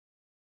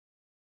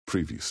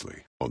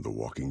Previously on The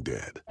Walking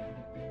Dead.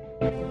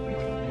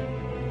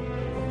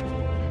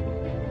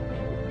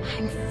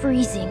 I'm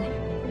freezing.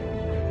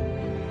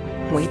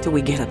 Wait till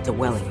we get up to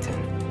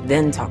Wellington,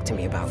 then talk to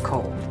me about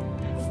coal.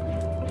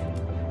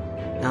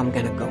 I'm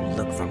gonna go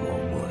look for more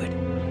wood.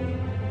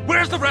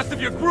 Where's the rest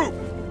of your group?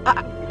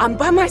 I'm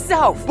by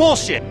myself!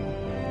 Bullshit!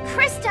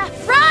 Krista,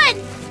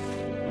 run!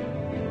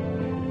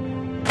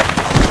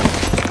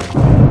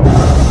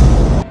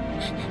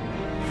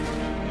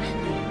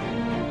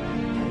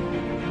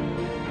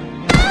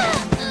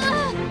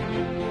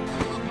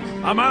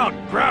 I'm out!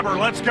 Grab her,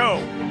 let's go!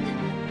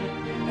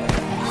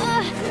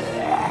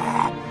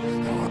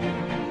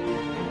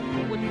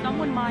 Would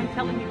someone mind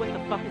telling me what the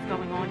fuck is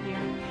going on here?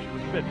 She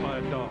was bit by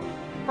a dog.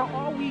 For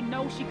all we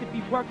know, she could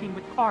be working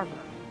with Carver.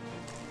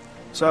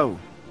 So,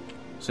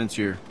 since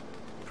you're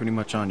pretty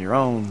much on your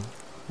own,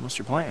 what's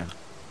your plan?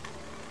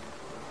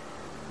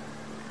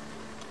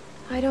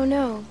 I don't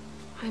know.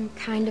 I'm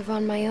kind of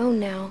on my own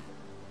now.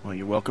 Well,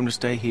 you're welcome to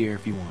stay here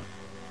if you want.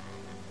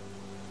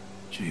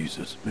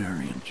 Jesus,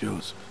 Mary, and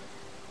Joseph.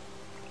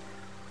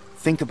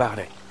 Think about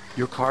it.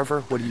 You're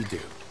Carver, what do you do?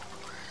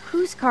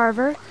 Who's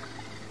Carver?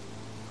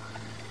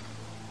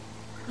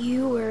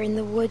 You were in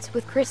the woods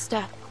with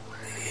Krista.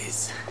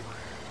 Liz.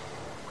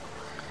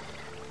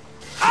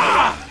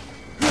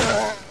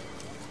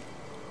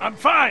 I'm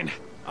fine!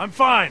 I'm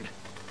fine!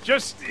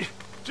 Just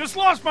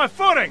lost my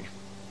footing!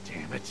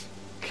 Damn it.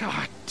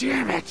 God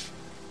damn it!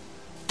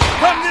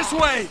 Come this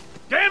way!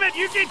 Damn it,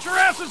 you get your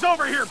asses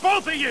over here,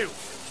 both of you!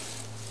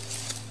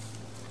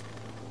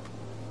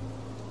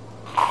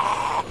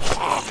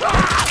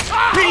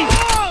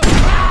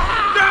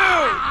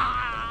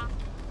 No!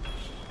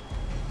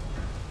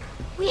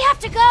 We have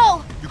to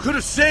go! You could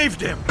have saved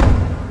him!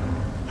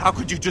 How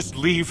could you just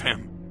leave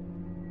him?